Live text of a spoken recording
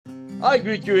I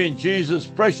greet you in Jesus'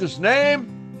 precious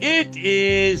name. It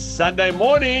is Sunday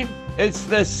morning. It's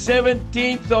the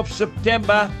 17th of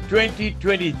September,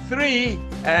 2023.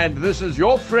 And this is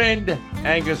your friend,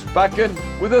 Angus Buchan,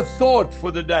 with a thought for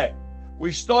the day.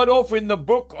 We start off in the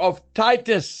book of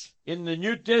Titus in the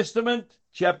New Testament,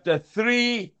 chapter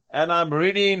 3, and I'm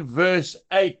reading verse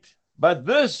 8. But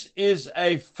this is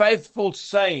a faithful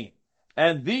saying,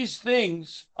 and these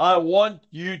things I want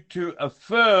you to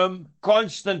affirm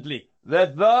constantly,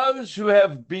 that those who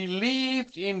have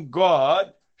believed in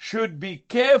God should be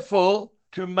careful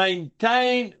to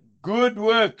maintain good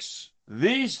works.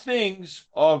 These things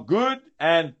are good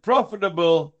and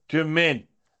profitable to men.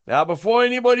 Now, before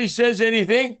anybody says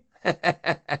anything,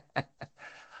 I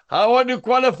want to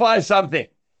qualify something.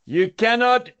 You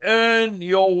cannot earn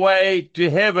your way to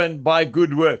heaven by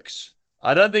good works.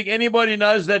 I don't think anybody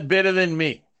knows that better than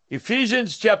me.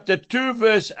 Ephesians chapter 2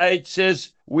 verse 8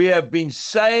 says, we have been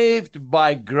saved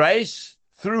by grace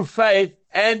through faith,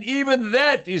 and even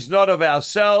that is not of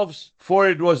ourselves, for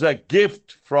it was a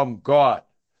gift from God.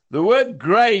 The word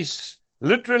grace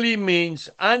literally means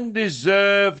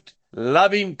undeserved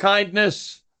loving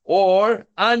kindness or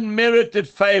unmerited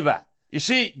favor. You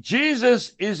see,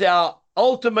 Jesus is our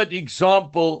ultimate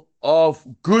example of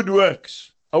good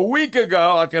works. A week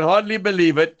ago, I can hardly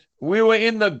believe it, we were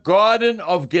in the Garden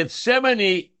of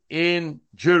Gethsemane in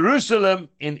Jerusalem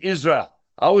in Israel.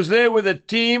 I was there with a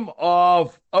team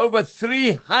of over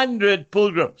 300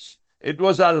 pilgrims. It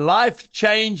was a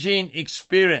life-changing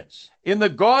experience. In the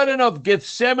Garden of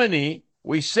Gethsemane,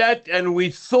 we sat and we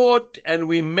thought and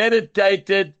we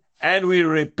meditated and we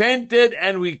repented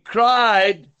and we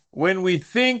cried when we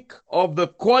think of the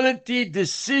quality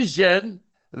decision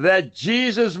that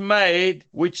Jesus made,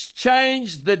 which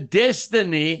changed the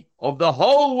destiny of the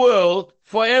whole world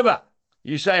forever.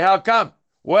 You say, how come?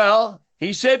 Well,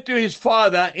 he said to his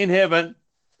Father in heaven,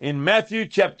 in Matthew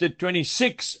chapter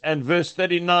 26 and verse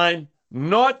 39,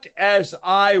 not as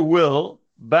I will,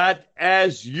 but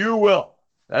as you will.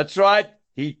 That's right.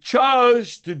 He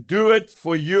chose to do it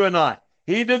for you and I.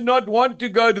 He did not want to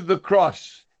go to the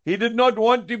cross. He did not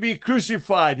want to be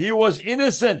crucified. He was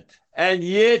innocent, and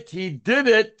yet he did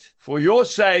it for your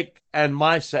sake and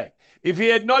my sake. If he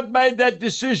had not made that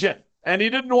decision, and he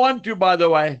didn't want to, by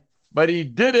the way, but he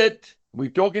did it, we're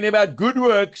talking about good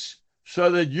works, so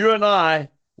that you and I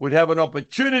would have an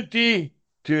opportunity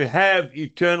to have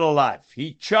eternal life.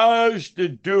 He chose to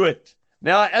do it.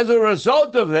 Now, as a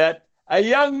result of that, a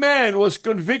young man was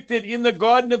convicted in the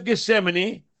Garden of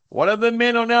Gethsemane, one of the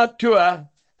men on our tour,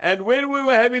 and when we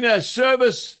were having a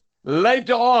service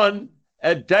later on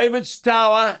at David's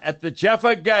Tower, at the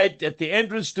Jaffa Gate, at the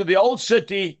entrance to the old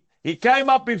city, he came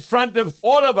up in front of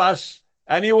all of us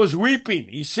and he was weeping.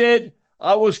 He said,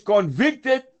 I was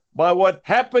convicted by what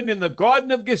happened in the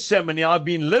Garden of Gethsemane. I've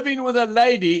been living with a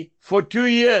lady for 2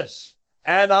 years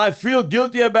and I feel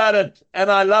guilty about it and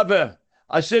I love her.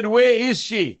 I said, where is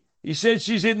she? He said,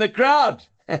 she's in the crowd.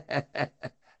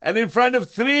 And in front of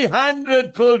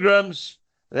 300 pilgrims,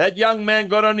 that young man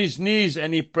got on his knees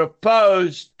and he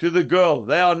proposed to the girl.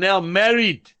 They are now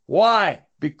married. Why?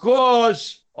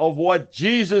 Because of what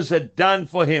Jesus had done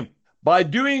for him. By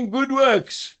doing good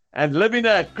works and living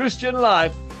a Christian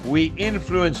life, we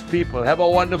influence people. Have a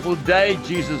wonderful day.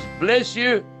 Jesus bless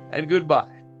you and goodbye.